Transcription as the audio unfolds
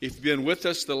If you've been with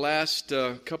us the last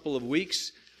couple of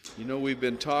weeks, you know we've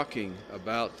been talking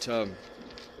about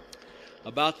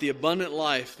the abundant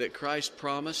life that Christ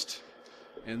promised,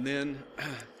 and then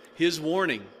His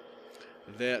warning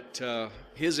that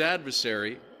His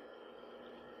adversary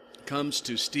comes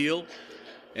to steal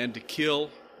and to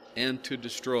kill and to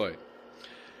destroy.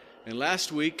 And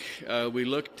last week we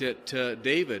looked at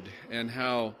David and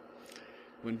how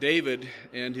when David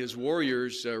and his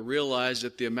warriors realized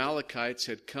that the Amalekites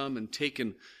had come and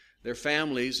taken their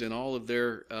families and all of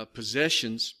their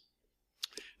possessions,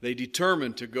 they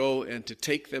determined to go and to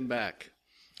take them back.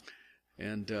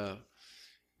 And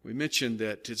we mentioned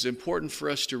that it's important for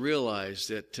us to realize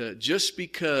that just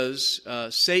because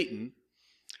Satan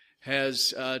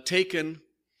has taken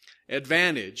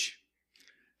advantage,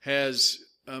 has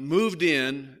moved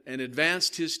in and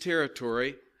advanced his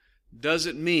territory,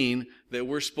 doesn't mean that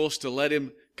we're supposed to let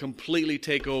him completely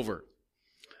take over.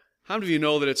 How many of you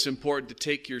know that it's important to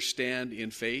take your stand in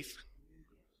faith?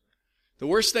 The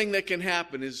worst thing that can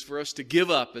happen is for us to give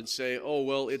up and say, oh,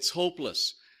 well, it's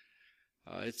hopeless.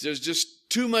 There's just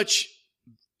too much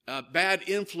bad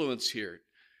influence here.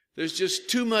 There's just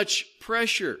too much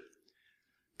pressure.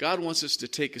 God wants us to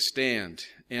take a stand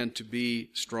and to be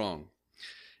strong.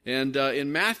 And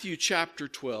in Matthew chapter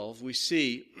 12, we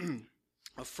see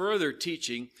a further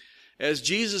teaching as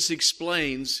Jesus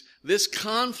explains this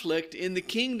conflict in the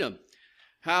kingdom,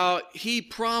 how He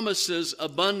promises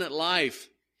abundant life,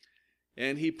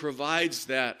 and He provides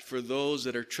that for those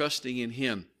that are trusting in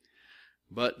Him.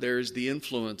 But there's the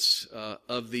influence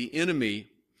of the enemy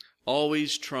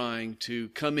always trying to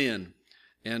come in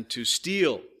and to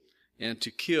steal and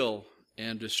to kill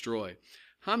and destroy.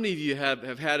 How many of you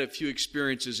have had a few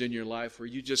experiences in your life where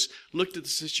you just looked at the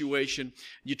situation,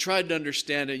 you tried to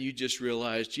understand it, and you just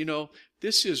realized,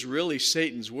 this is really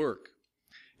Satan's work.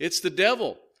 It's the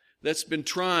devil that's been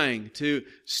trying to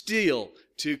steal,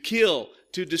 to kill,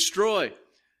 to destroy.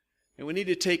 And we need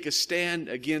to take a stand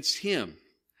against him.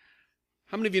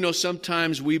 How many of you know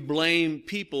sometimes we blame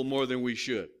people more than we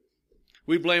should?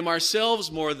 We blame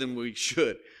ourselves more than we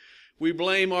should. We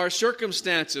blame our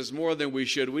circumstances more than we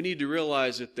should. We need to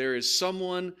realize that there is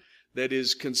someone that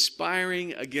is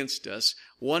conspiring against us,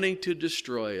 wanting to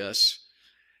destroy us.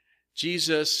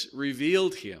 Jesus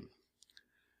revealed him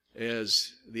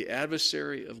as the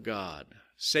adversary of God,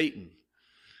 Satan,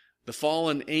 the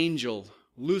fallen angel,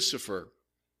 Lucifer.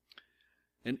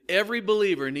 And every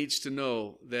believer needs to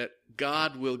know that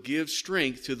God will give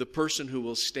strength to the person who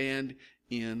will stand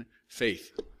in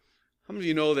faith. How many of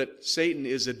you know that Satan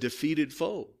is a defeated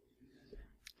foe?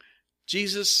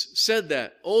 Jesus said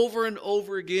that over and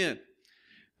over again,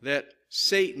 that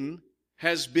Satan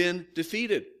has been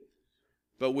defeated.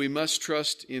 But we must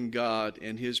trust in God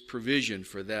and His provision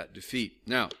for that defeat.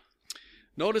 Now,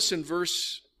 notice in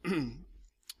verse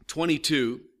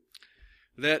 22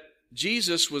 that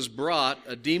Jesus was brought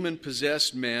a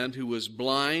demon-possessed man who was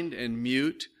blind and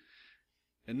mute.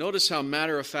 And notice how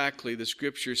matter-of-factly the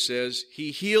Scripture says,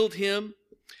 He healed him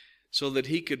so that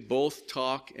he could both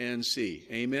talk and see.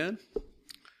 Amen?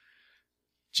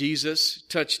 Jesus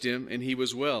touched him and he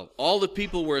was well. All the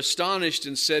people were astonished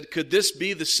and said, could this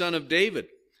be the Son of David?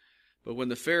 But when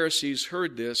the Pharisees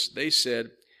heard this, they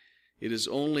said, it is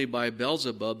only by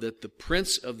Beelzebub, that the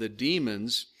prince of the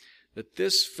demons, that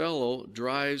this fellow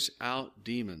drives out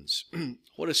demons.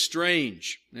 What a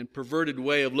strange and perverted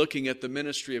way of looking at the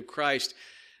ministry of Christ,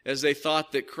 as they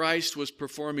thought that Christ was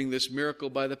performing this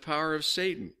miracle by the power of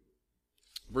Satan.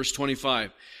 Verse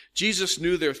 25, Jesus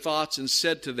knew their thoughts and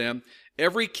said to them,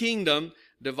 every kingdom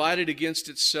divided against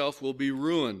itself will be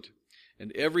ruined,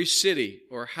 and every city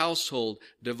or household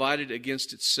divided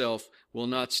against itself will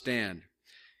not stand.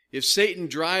 If Satan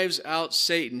drives out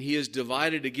Satan, he is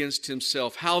divided against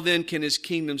himself. How then can his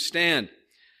kingdom stand?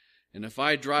 And if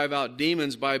I drive out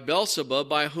demons by Beelzebub,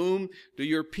 by whom do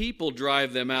your people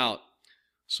drive them out?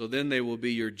 So then they will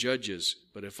be your judges.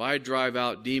 But if I drive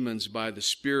out demons by the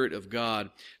Spirit of God,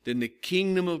 then the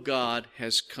kingdom of God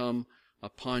has come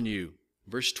upon you.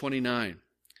 Verse 29.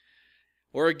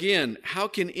 Or again, how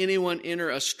can anyone enter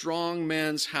a strong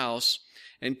man's house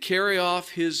and carry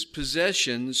off his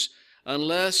possessions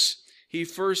unless he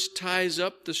first ties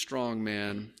up the strong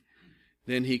man?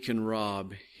 Then he can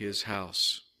rob his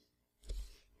house.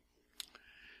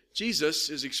 Jesus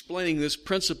is explaining this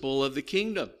principle of the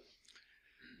kingdom.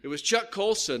 It was Chuck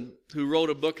Colson who wrote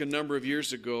a book a number of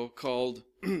years ago called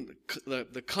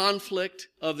The Conflict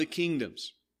of the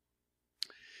Kingdoms,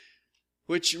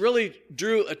 which really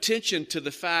drew attention to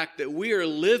the fact that we are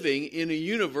living in a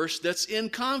universe that's in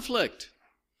conflict.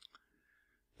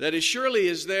 That as surely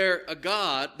as there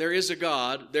is a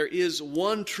God, there is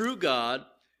one true God,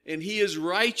 and he is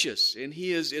righteous, and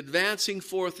he is advancing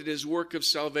forth in his work of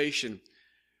salvation,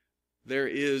 there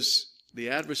is the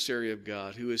adversary of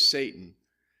God, who is Satan,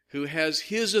 who has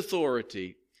his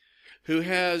authority, who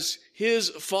has his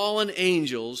fallen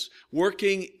angels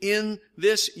working in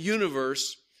this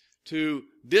universe to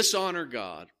dishonor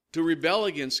God, to rebel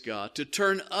against God, to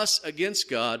turn us against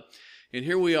God. And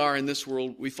here we are in this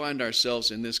world, we find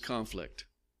ourselves in this conflict.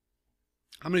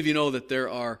 How many of you know that there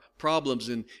are problems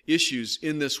and issues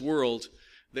in this world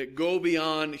that go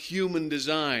beyond human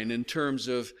design in terms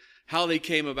of how they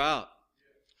came about?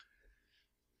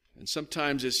 And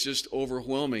sometimes it's just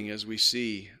overwhelming as we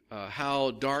see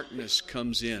how darkness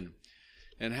comes in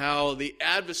and how the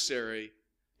adversary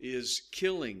is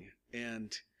killing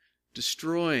and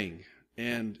destroying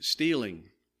and stealing.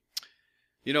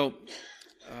 You know,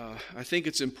 I think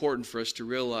it's important for us to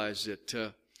realize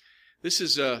that this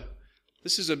is a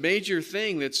major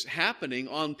thing that's happening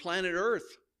on planet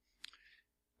Earth.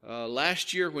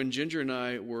 Last year when Ginger and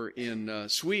I were in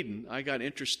Sweden, I got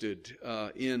interested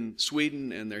in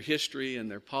Sweden and their history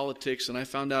and their politics, and I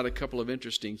found out a couple of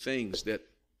interesting things. That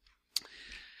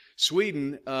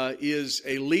Sweden is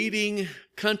a leading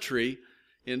country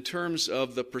in terms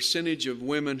of the percentage of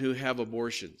women who have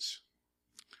abortions.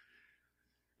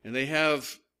 And they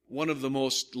have one of the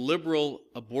most liberal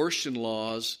abortion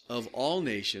laws of all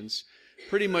nations,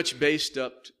 pretty much based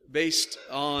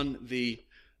on the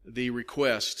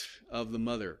request of the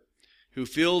mother, who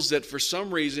feels that for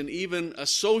some reason, even a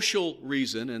social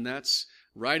reason, and that's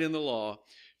right in the law,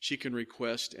 she can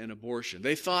request an abortion.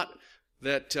 They thought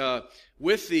that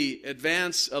with the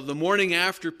advance of the morning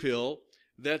after pill,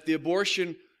 that the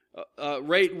abortion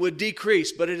rate would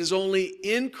decrease, but it has only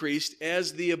increased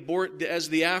as the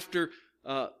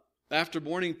after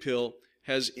morning pill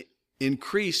has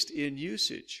increased in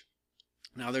usage.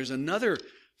 Now, there's another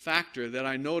factor that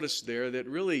I noticed there that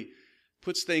really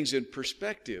puts things in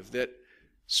perspective, that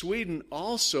Sweden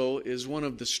also is one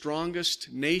of the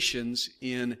strongest nations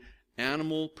in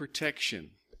animal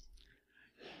protection,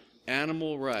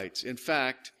 animal rights. In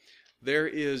fact, there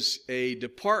is a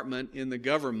department in the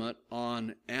government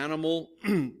on animal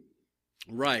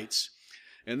rights,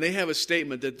 and they have a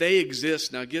statement that they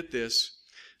exist, now get this,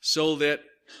 so that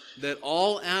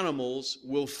all animals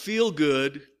will feel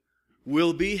good,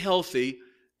 will be healthy,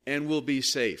 and will be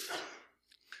safe.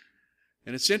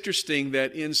 And it's interesting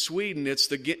that in Sweden,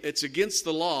 it's against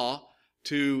the law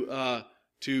to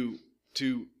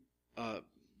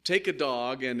take a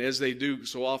dog, and as they do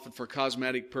so often for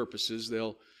cosmetic purposes,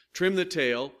 they'll trim the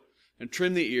tail and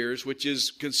trim the ears, which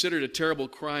is considered a terrible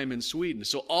crime in Sweden.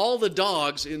 So all the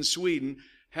dogs in Sweden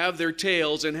have their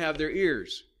tails and have their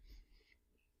ears.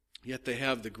 Yet they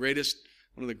have one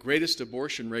of the greatest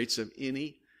abortion rates of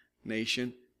any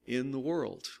nation in the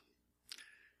world.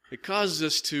 It causes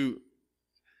us to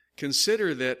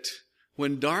consider that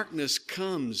when darkness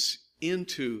comes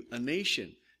into a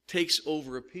nation, takes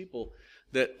over a people,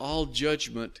 that all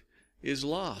judgment is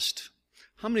lost.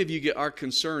 How many of you are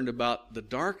concerned about the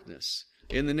darkness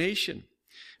in the nation?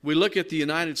 We look at the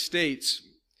United States,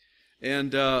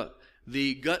 and the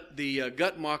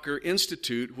Guttmacher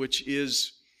Institute, which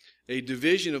is a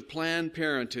division of Planned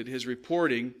Parenthood, is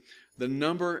reporting the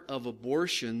number of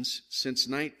abortions since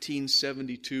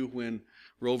 1972 when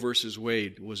Roe versus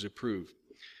Wade was approved.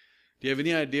 Do you have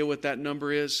any idea what that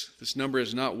number is? This number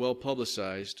is not well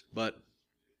publicized, but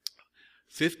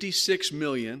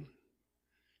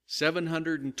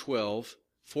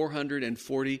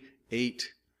 56,712,448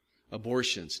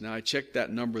 abortions. Now, I checked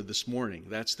that number this morning.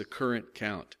 That's the current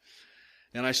count.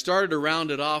 And I started to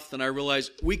round it off, then I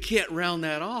realized we can't round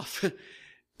that off.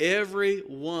 Every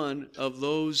one of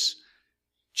those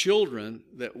children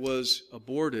that was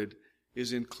aborted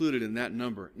is included in that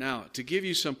number. Now, to give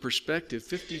you some perspective,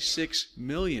 56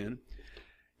 million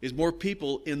is more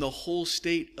people in the whole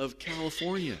state of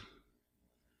California.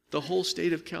 The whole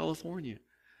state of California.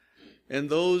 And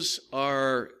those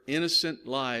are innocent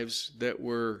lives that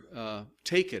were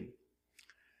taken.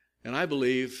 And I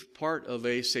believe part of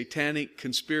a satanic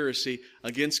conspiracy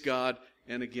against God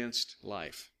and against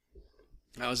life.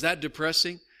 Now, is that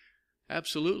depressing?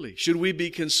 Absolutely. Should we be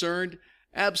concerned?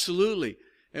 Absolutely.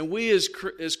 And we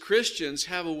as Christians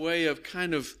have a way of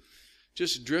kind of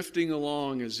just drifting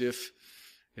along as if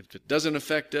it doesn't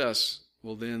affect us,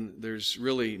 well, then there's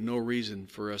really no reason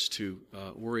for us to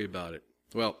worry about it.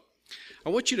 Well, I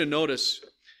want you to notice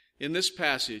in this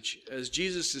passage, as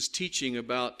Jesus is teaching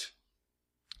about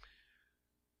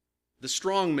the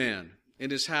strong man in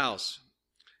his house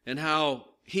and how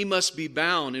he must be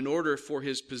bound in order for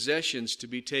his possessions to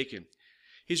be taken.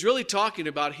 He's really talking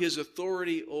about his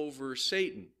authority over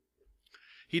Satan.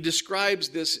 he describes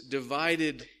this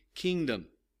divided kingdom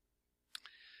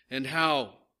and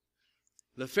how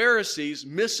the Pharisees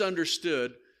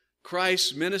misunderstood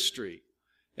Christ's ministry.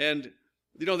 And,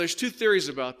 there's two theories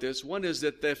about this. One is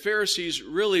that the Pharisees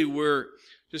really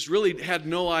had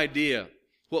no idea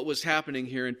what was happening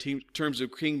here in terms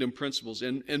of kingdom principles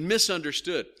and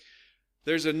misunderstood.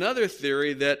 There's another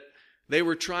theory that they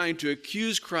were trying to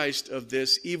accuse Christ of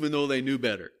this even though they knew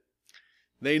better.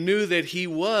 They knew that he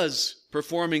was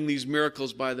performing these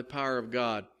miracles by the power of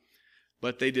God,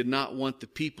 but they did not want the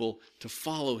people to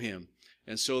follow him.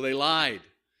 And so they lied,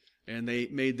 and they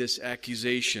made this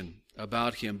accusation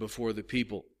about him before the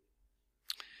people.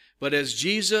 But as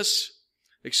Jesus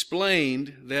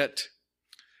explained that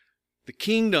a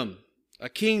kingdom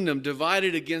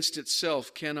divided against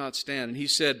itself cannot stand, and he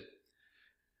said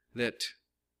that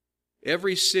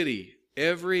every city,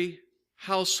 every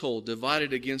household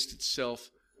divided against itself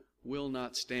will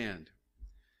not stand.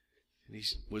 And he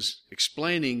was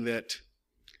explaining that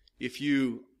if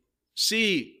you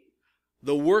see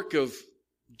the work of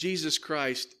Jesus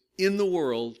Christ in the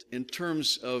world in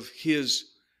terms of his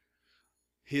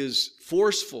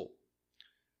forceful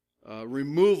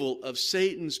removal of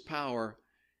Satan's power,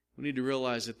 we need to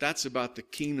realize that that's about the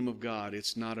kingdom of God.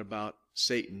 It's not about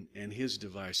Satan and his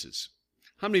devices.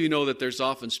 How many of you know that there's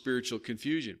often spiritual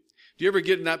confusion? Do you ever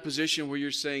get in that position where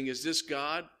you're saying, is this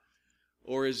God?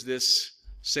 Or is this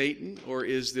Satan? Or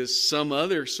is this some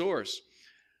other source?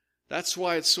 That's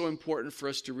why it's so important for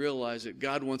us to realize that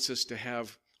God wants us to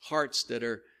have hearts that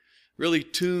are really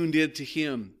tuned into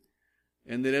him,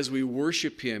 and that as we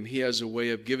worship him, he has a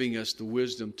way of giving us the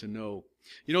wisdom to know.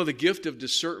 The gift of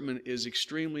discernment is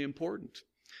extremely important.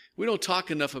 We don't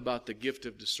talk enough about the gift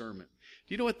of discernment.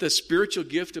 Do you know what the spiritual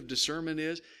gift of discernment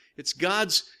is? It's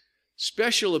God's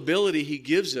special ability he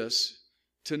gives us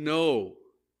to know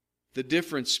the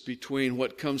difference between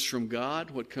what comes from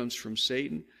God, what comes from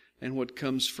Satan, and what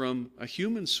comes from a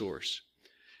human source.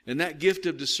 And that gift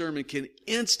of discernment can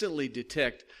instantly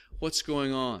detect what's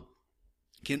going on,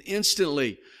 can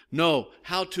instantly know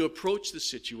how to approach the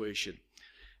situation.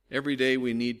 Every day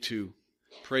we need to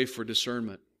pray for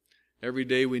discernment. Every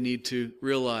day we need to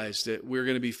realize that we're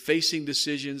going to be facing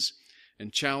decisions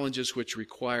and challenges which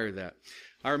require that.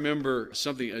 I remember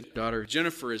something, a daughter,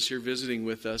 Jennifer, is here visiting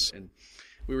with us, and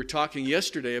we were talking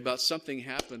yesterday about something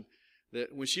happened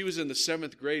that when she was in the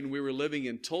 7th grade and we were living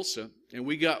in Tulsa, and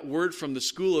we got word from the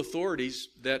school authorities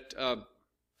that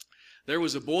there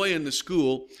was a boy in the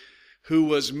school who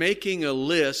was making a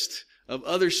list of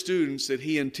other students that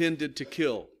he intended to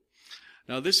kill.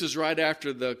 Now, this is right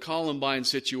after the Columbine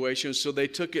situation, so they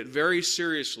took it very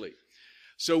seriously.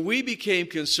 So we became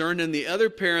concerned, and the other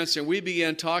parents, and we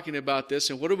began talking about this,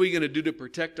 and what are we going to do to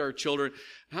protect our children?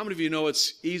 How many of you know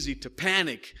it's easy to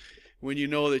panic when you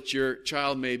know that your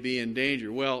child may be in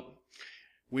danger? Well,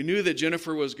 we knew that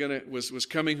Jennifer was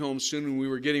coming home soon, and we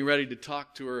were getting ready to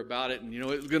talk to her about it, and it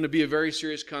was going to be a very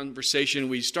serious conversation.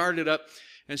 We started up,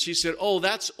 and she said, "Oh,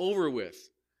 that's over with."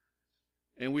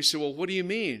 And we said, "Well, what do you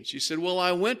mean?" She said, "Well,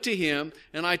 I went to him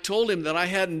and I told him that I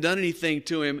hadn't done anything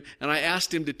to him, and I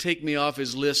asked him to take me off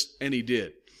his list, and he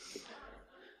did."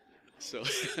 So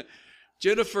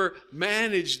Jennifer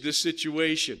managed the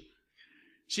situation.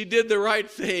 She did the right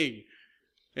thing.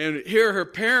 And here her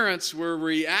parents were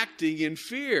reacting in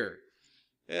fear,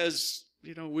 as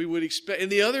we would expect. And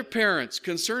the other parents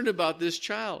concerned about this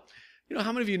child.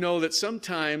 How many of you know that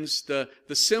sometimes the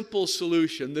simple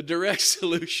solution, the direct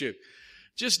solution,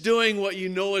 just doing what you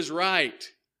know is right,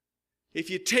 if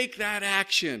you take that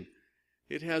action,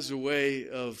 it has a way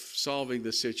of solving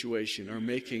the situation or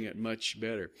making it much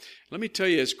better. Let me tell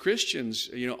you, as Christians,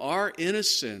 our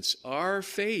innocence, our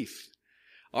faith,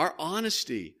 our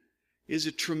honesty is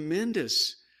a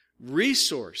tremendous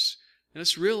resource. And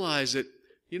let's realize that,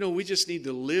 we just need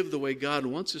to live the way God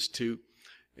wants us to,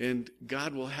 and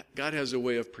God has a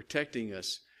way of protecting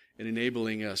us and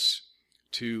enabling us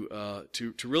to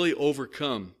really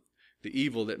overcome the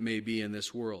evil that may be in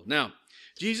this world. Now,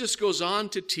 Jesus goes on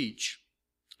to teach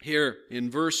here in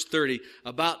verse 30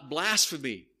 about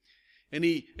blasphemy. And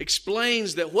he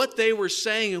explains that what they were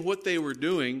saying and what they were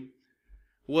doing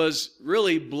was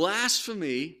really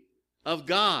blasphemy of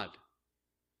God.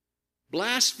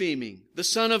 Blaspheming the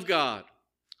Son of God,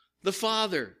 the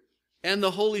Father, and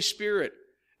the Holy Spirit,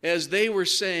 as they were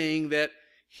saying that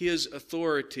his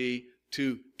authority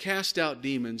to cast out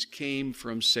demons came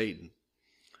from Satan.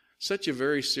 Such a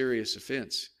very serious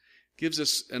offense. Gives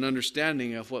us an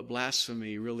understanding of what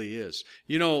blasphemy really is.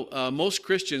 Most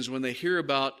Christians, when they hear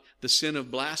about the sin of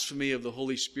blasphemy of the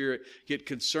Holy Spirit, get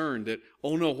concerned that,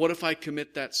 oh no, what if I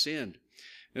commit that sin?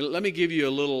 And let me give you a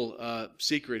little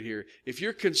secret here. If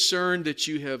you're concerned that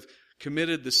you have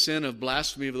committed the sin of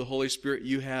blasphemy of the Holy Spirit,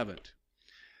 you haven't.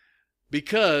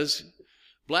 Because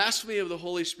blasphemy of the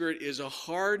Holy Spirit is a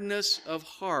hardness of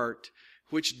heart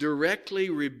which directly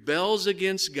rebels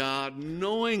against God,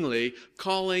 knowingly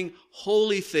calling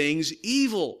holy things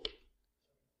evil.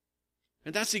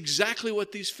 And that's exactly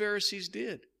what these Pharisees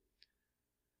did.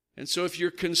 And so if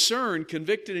you're concerned,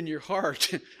 convicted in your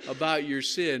heart about your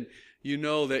sin, you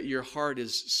know that your heart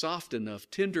is soft enough,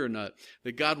 tender enough,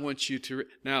 that God wants you to...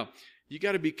 Now, you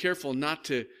got to be careful not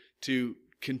to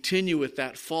continue with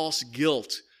that false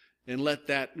guilt and let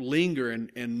that linger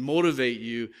and motivate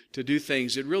you to do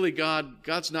things that really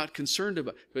God's not concerned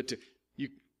about. But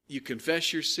you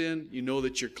confess your sin, you know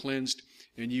that you're cleansed,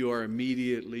 and you are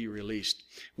immediately released.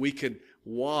 We can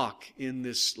walk in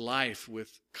this life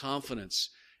with confidence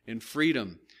and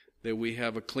freedom that we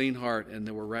have a clean heart and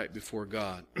that we're right before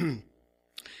God.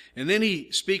 And then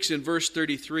he speaks in verse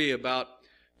 33 about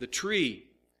the tree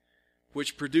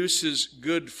which produces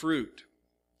good fruit.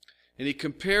 And he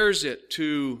compares it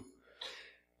to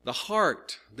the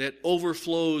heart that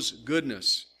overflows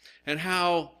goodness, and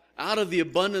how out of the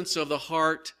abundance of the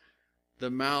heart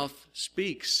the mouth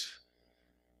speaks.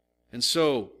 And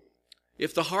so,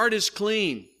 if the heart is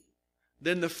clean,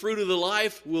 then the fruit of the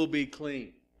life will be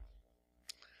clean.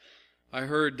 I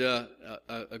heard a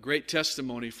great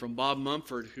testimony from Bob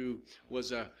Mumford, who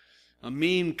was a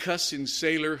mean, cussing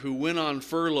sailor who went on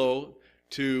furlough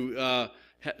to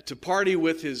party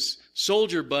with his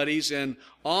soldier buddies, and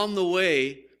on the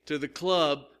way to the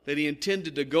club that he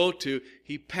intended to go to,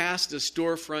 he passed a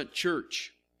storefront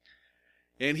church.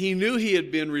 And he knew he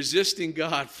had been resisting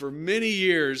God for many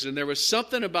years, and there was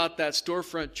something about that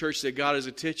storefront church that got his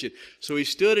attention. So he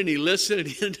stood and he listened, and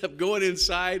he ended up going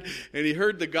inside, and he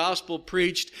heard the gospel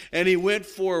preached, and he went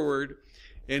forward,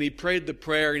 and he prayed the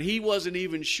prayer, and he wasn't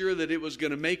even sure that it was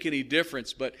going to make any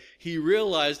difference, but he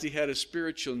realized he had a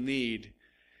spiritual need.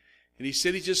 And he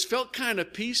said he just felt kind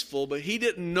of peaceful, but he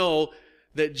didn't know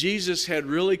that Jesus had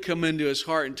really come into his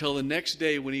heart until the next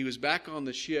day when he was back on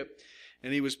the ship,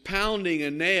 and he was pounding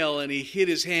a nail, and he hit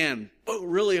his hand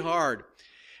really hard.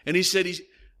 And he said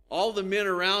all the men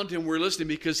around him were listening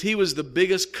because he was the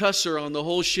biggest cusser on the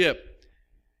whole ship.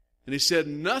 And he said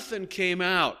nothing came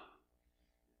out.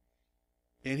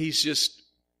 And he's just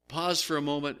paused for a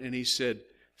moment, and he said,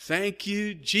 "Thank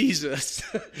you, Jesus."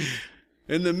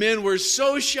 And the men were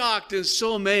so shocked and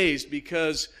so amazed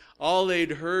because all they'd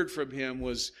heard from him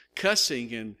was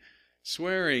cussing and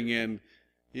swearing and,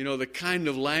 the kind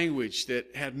of language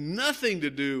that had nothing to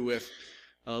do with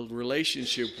a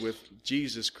relationship with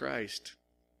Jesus Christ.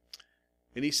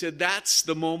 And he said, that's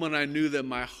the moment I knew that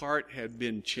my heart had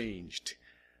been changed.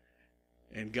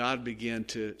 And God began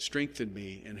to strengthen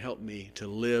me and help me to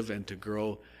live and to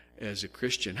grow as a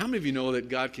Christian. How many of you know that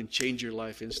God can change your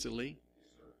life instantly?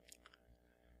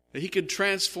 That He can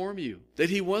transform you. That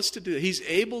He wants to do that. He's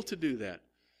able to do that.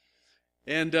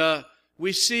 And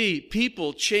we see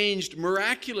people changed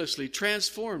miraculously,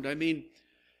 transformed. I mean,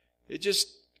 it just,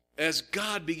 as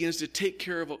God begins to take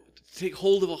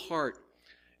hold of a heart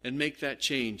and make that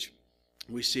change,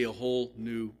 we see a whole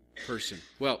new person.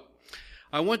 Well,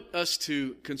 I want us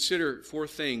to consider 4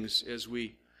 things as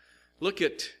we look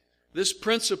at this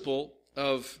principle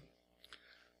of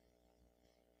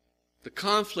the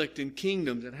conflict in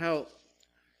kingdoms and how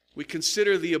we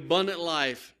consider the abundant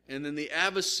life and then the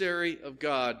adversary of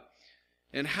God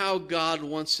and how God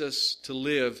wants us to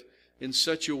live in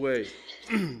such a way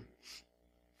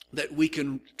that we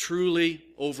can truly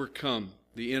overcome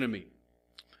the enemy.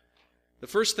 The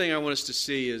first thing I want us to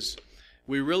see is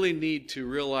we really need to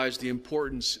realize the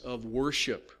importance of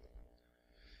worship.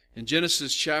 In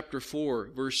Genesis chapter 4,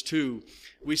 verse 2,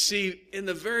 we see in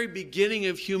the very beginning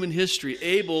of human history,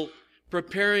 Abel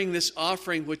preparing this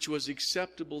offering which was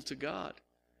acceptable to God.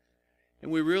 And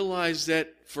we realize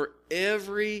that for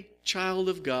every child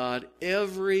of God,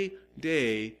 every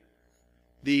day,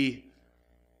 the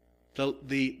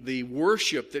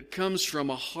worship that comes from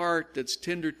a heart that's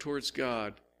tender towards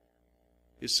God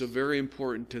is so very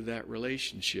important to that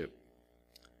relationship.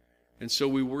 And so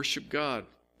we worship God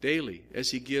daily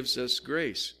as He gives us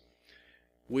grace.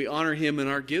 We honor Him in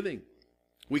our giving.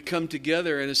 We come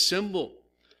together and assemble.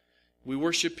 We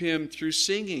worship Him through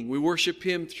singing. We worship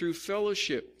Him through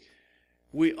fellowship.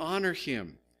 We honor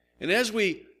Him. And as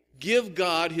we give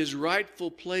God His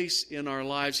rightful place in our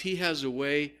lives, He has a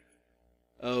way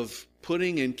of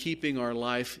putting and keeping our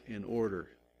life in order.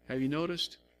 Have you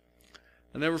noticed?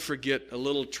 I'll never forget a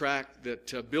little tract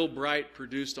that Bill Bright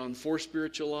produced on 4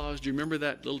 spiritual laws. Do you remember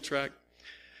that little tract?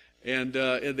 And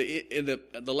in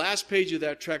the last page of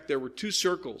that tract, there were two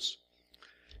circles.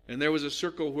 And there was a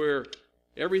circle where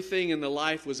everything in the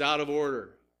life was out of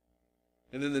order.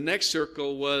 And then the next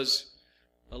circle was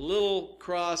a little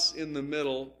cross in the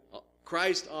middle,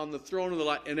 Christ on the throne of the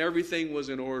light, and everything was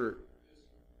in order.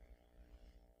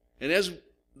 And as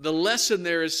the lesson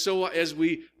there is, so as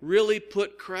we really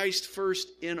put Christ first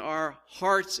in our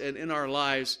hearts and in our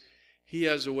lives, He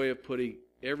has a way of putting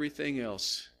everything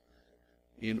else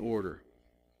in order.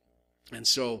 And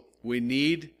so we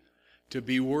need to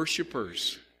be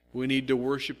worshipers. We need to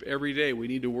worship every day. We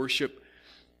need to worship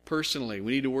personally.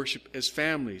 We need to worship as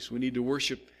families. We need to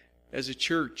worship as a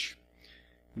church.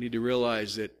 We need to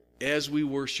realize that as we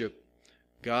worship,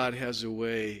 God has a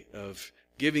way of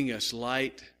giving us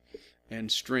light and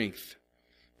strength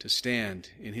to stand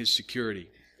in His security.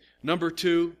 Number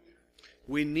 2,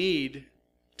 we need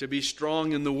to be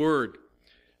strong in the Word.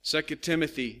 2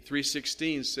 Timothy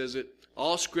 3:16 says that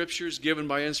all Scripture is given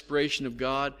by inspiration of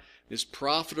God, is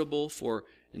profitable for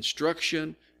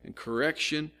instruction and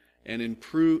correction and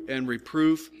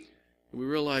reproof. We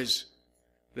realize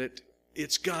that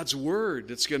it's God's Word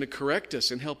that's going to correct us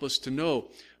and help us to know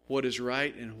what is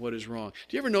right and what is wrong.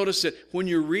 Do you ever notice that when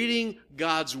you're reading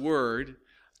God's Word,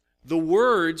 the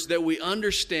words that we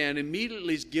understand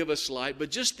immediately give us light,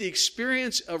 but just the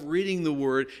experience of reading the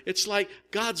Word, it's like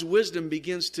God's wisdom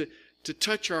begins to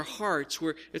touch our hearts,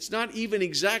 where it's not even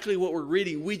exactly what we're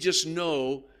reading. We just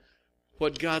know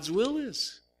what God's will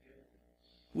is.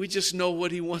 We just know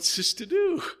what He wants us to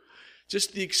do.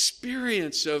 Just the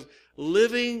experience of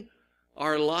living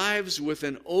our lives with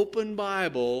an open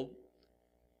Bible,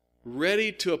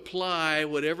 ready to apply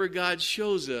whatever God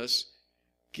shows us,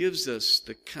 gives us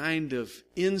the kind of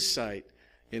insight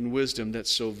and wisdom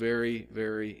that's so very,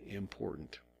 very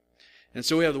important. And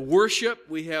so we have the worship,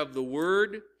 we have the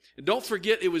Word. And don't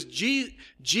forget, it was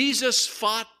Jesus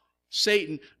fought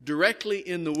Satan directly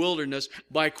in the wilderness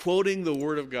by quoting the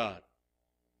Word of God.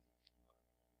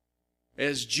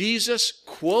 As Jesus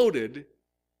quoted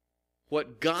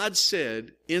what God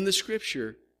said in the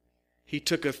Scripture, He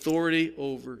took authority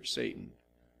over Satan.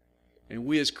 And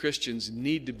we as Christians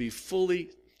need to be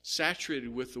fully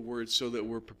saturated with the Word so that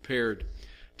we're prepared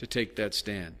to take that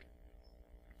stand.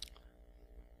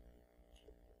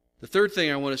 The third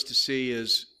thing I want us to see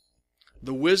is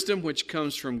the wisdom which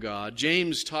comes from God.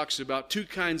 James talks about two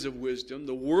kinds of wisdom: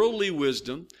 the worldly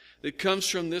wisdom that comes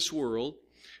from this world,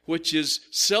 which is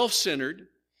self-centered,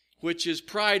 which is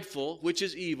prideful, which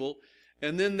is evil.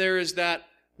 And then there is that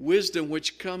wisdom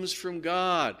which comes from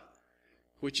God,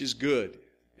 which is good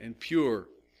and pure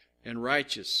and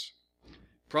righteous.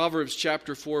 Proverbs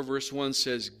chapter 4 verse 1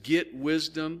 says, "Get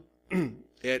wisdom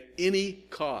at any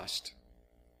cost."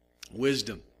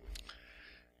 Wisdom.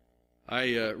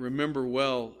 I remember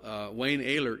well Wayne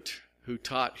Ehlert, who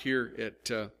taught here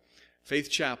at Faith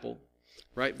Chapel,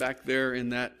 right back there in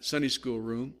that Sunday school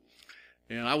room.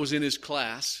 And I was in his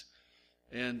class,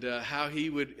 and how he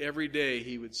would, every day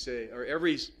he would say, or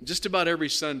just about every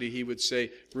Sunday he would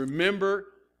say, remember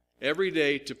every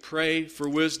day to pray for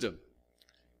wisdom.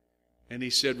 And he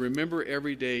said, remember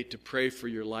every day to pray for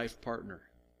your life partner.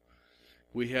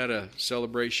 We had a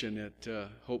celebration at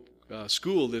Hope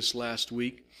School this last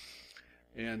week,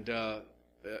 and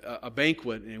a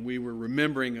banquet, and we were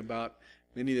remembering about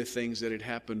many of the things that had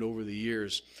happened over the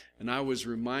years. And I was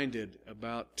reminded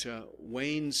about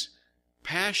Wayne's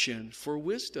passion for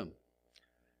wisdom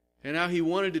and how he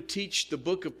wanted to teach the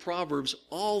book of Proverbs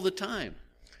all the time.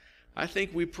 I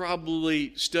think we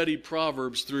probably studied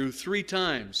Proverbs through 3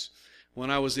 times when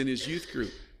I was in his youth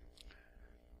group.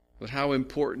 But how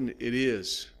important it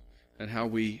is and how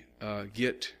we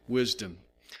get wisdom.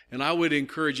 And I would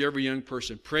encourage every young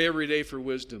person, pray every day for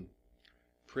wisdom.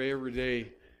 Pray every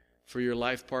day for your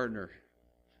life partner.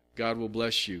 God will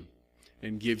bless you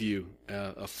and give you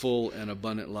a full and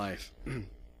abundant life. And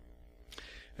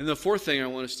the fourth thing I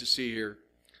want us to see here,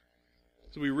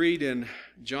 so we read in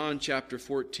John chapter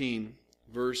 14,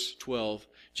 verse 12,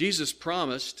 Jesus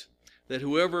promised that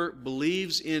whoever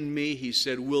believes in me, he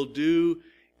said, will do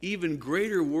even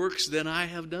greater works than I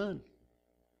have done.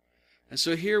 And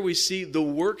so here we see the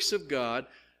works of God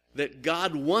that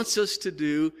God wants us to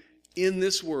do in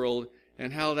this world,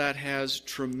 and how that has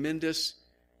tremendous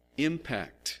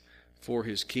impact for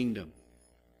His kingdom.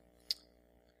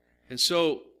 And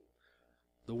so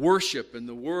the worship and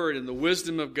the Word and the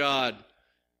wisdom of God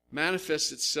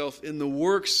manifests itself in the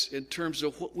works in terms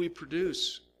of what we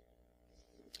produce.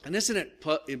 And isn't it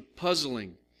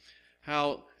puzzling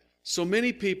how so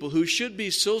many people who should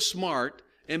be so smart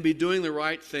and be doing the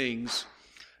right things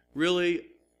really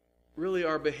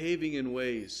are behaving in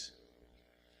ways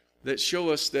that show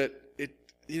us that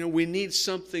we need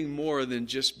something more than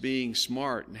just being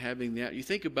smart and having that. You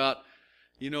think about,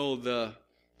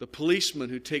 the policeman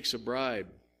who takes a bribe.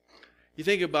 You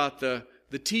think about the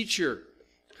teacher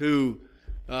who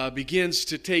begins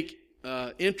to take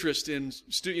interest in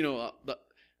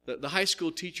the high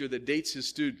school teacher that dates his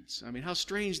students. I mean, how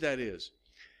strange that is.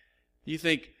 You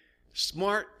think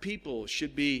smart people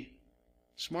should be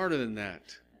smarter than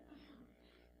that.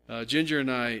 Ginger and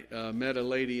I met a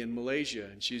lady in Malaysia,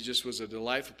 and she just was a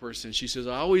delightful person. She says,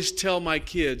 I always tell my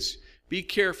kids, be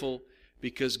careful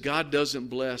because God doesn't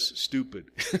bless stupid.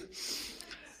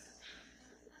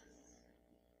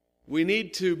 We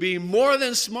need to be more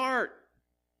than smart.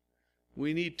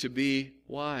 We need to be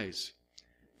wise.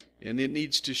 And it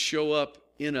needs to show up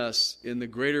in us in the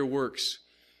greater works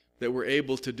that we're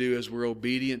able to do as we're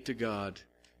obedient to God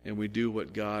and we do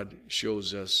what God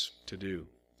shows us to do.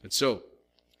 And so,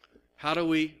 how do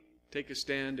we take a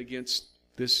stand against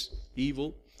this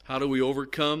evil? How do we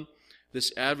overcome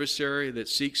this adversary that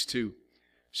seeks to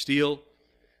steal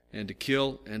and to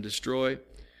kill and destroy?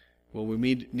 Well,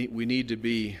 we need to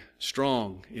be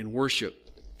strong in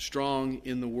worship, strong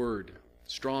in the Word,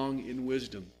 strong in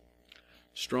wisdom,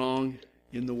 strong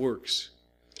in the works.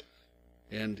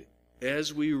 And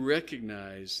as we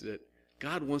recognize that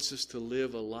God wants us to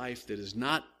live a life that is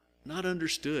not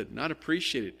understood, not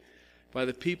appreciated by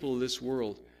the people of this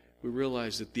world, we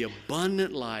realize that the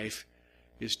abundant life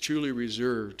is truly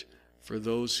reserved for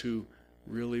those who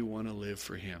really want to live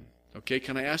for Him. Okay,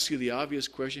 can I ask you the obvious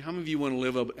question? How many of you want to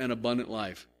live an abundant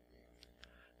life?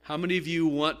 How many of you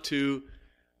want to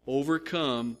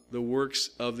overcome the works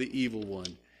of the evil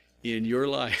one in your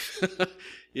life,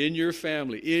 in your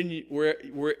family,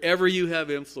 wherever you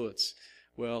have influence?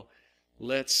 Well,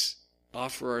 let's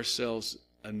offer ourselves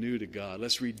anew to God.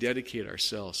 Let's rededicate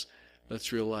ourselves.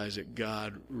 Let's realize that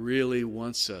God really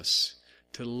wants us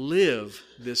to live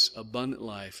this abundant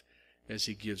life as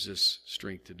He gives us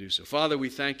strength to do so. Father, we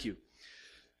thank You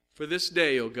for this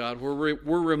day, O God, where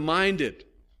we're reminded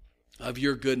of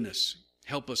Your goodness.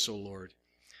 Help us, O Lord.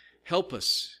 Help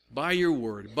us by Your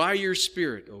word, by Your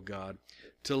Spirit, O God,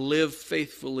 to live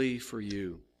faithfully for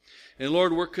You. And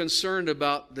Lord, we're concerned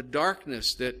about the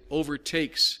darkness that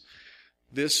overtakes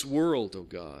this world, O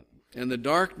God, and the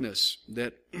darkness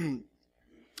that,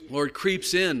 Lord,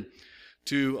 creeps in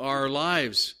to our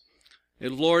lives.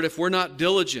 And Lord, if we're not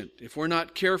diligent, if we're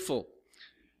not careful,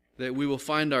 that we will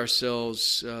find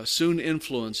ourselves soon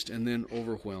influenced and then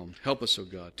overwhelmed. Help us, O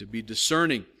God, to be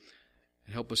discerning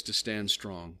and help us to stand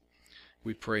strong.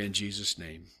 We pray in Jesus'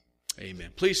 name. Amen.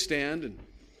 Please stand, and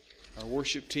our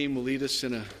worship team will lead us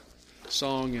in a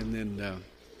song, and then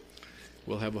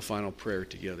we'll have a final prayer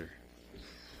together.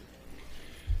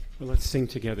 Well, let's sing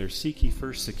together. Seek ye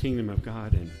first the kingdom of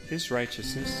God and His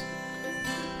righteousness,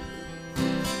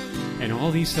 and all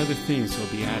these other things will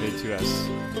be added to us.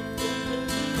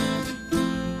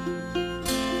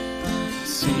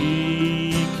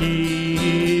 Seek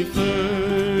ye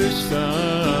first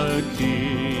the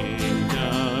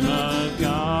kingdom of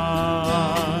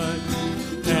God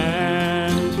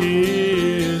and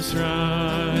His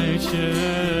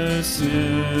righteousness,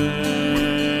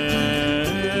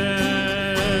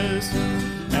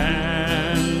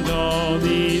 and all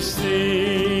these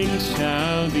things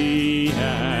shall be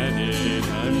added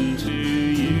unto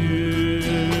you.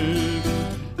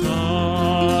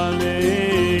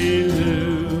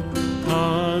 Hallelujah,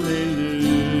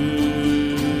 hallelujah.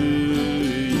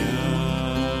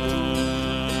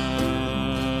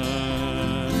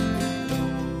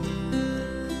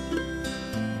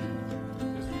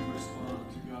 As we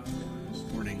respond to God's word this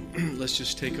morning, let's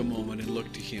just take a moment and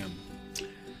look to Him.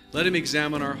 Let Him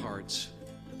examine our hearts.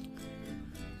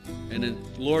 And then,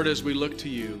 Lord, as we look to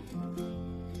You,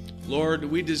 Lord,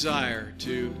 we desire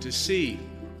to see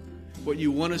what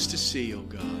You want us to see, oh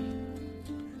God,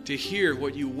 to hear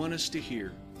what You want us to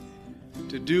hear,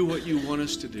 to do what You want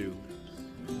us to do.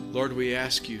 Lord, we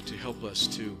ask You to help us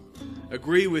to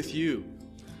agree with You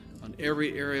on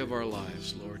every area of our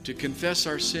lives, Lord, to confess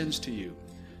our sins to You,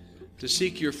 to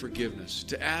seek Your forgiveness,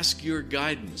 to ask Your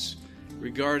guidance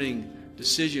regarding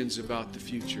decisions about the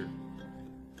future.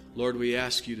 Lord, we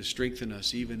ask You to strengthen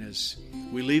us even as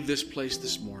we leave this place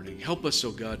this morning. Help us,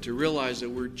 oh God, to realize that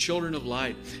we're children of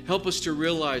light. Help us to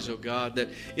realize, oh God, that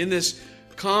in this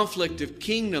conflict of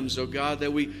kingdoms, oh God,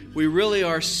 that we really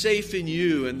are safe in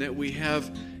You and that we have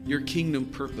Your kingdom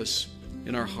purpose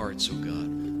in our hearts, oh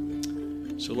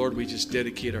God. So, Lord, we just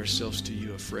dedicate ourselves to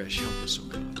You afresh. Help us, oh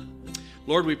God.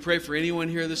 Lord, we pray for anyone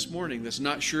here this morning that's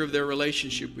not sure of their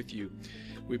relationship with You.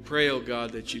 We pray, oh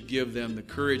God, that You give them the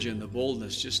courage and the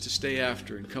boldness just to stay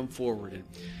after and come forward and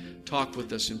talk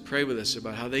with us and pray with us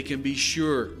about how they can be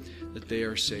sure that they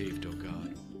are saved, oh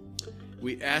God.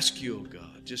 We ask you, oh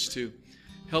God, just to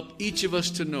help each of us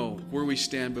to know where we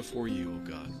stand before you, oh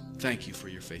God. Thank you for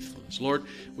your faithfulness. Lord,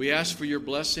 we ask for your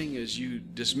blessing as you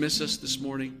dismiss us this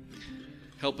morning.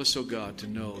 Help us, oh God, to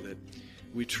know that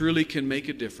we truly can make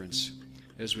a difference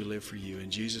as we live for you. In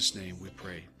Jesus' name we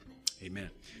pray. Amen.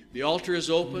 The altar is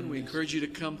open. We encourage you to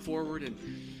come forward and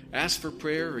ask for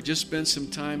prayer or just spend some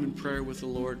time in prayer with the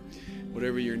Lord,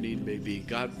 whatever your need may be.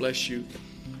 God bless you.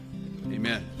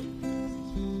 Amen.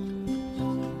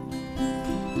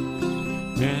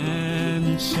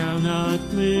 Man shall not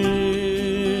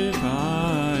live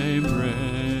by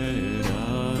bread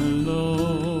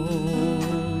alone,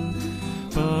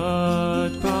 but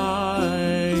by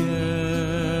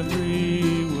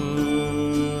every word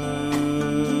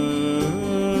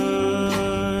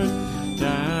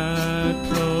that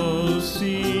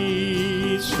proceeds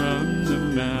from the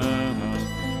mouth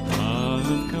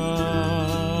of God.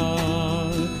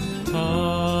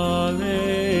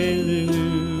 Hallelujah,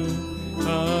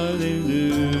 hallelujah.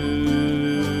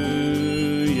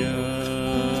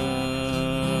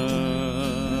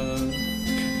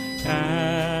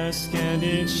 Ask and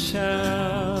it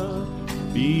shall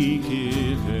be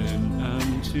given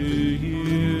unto you.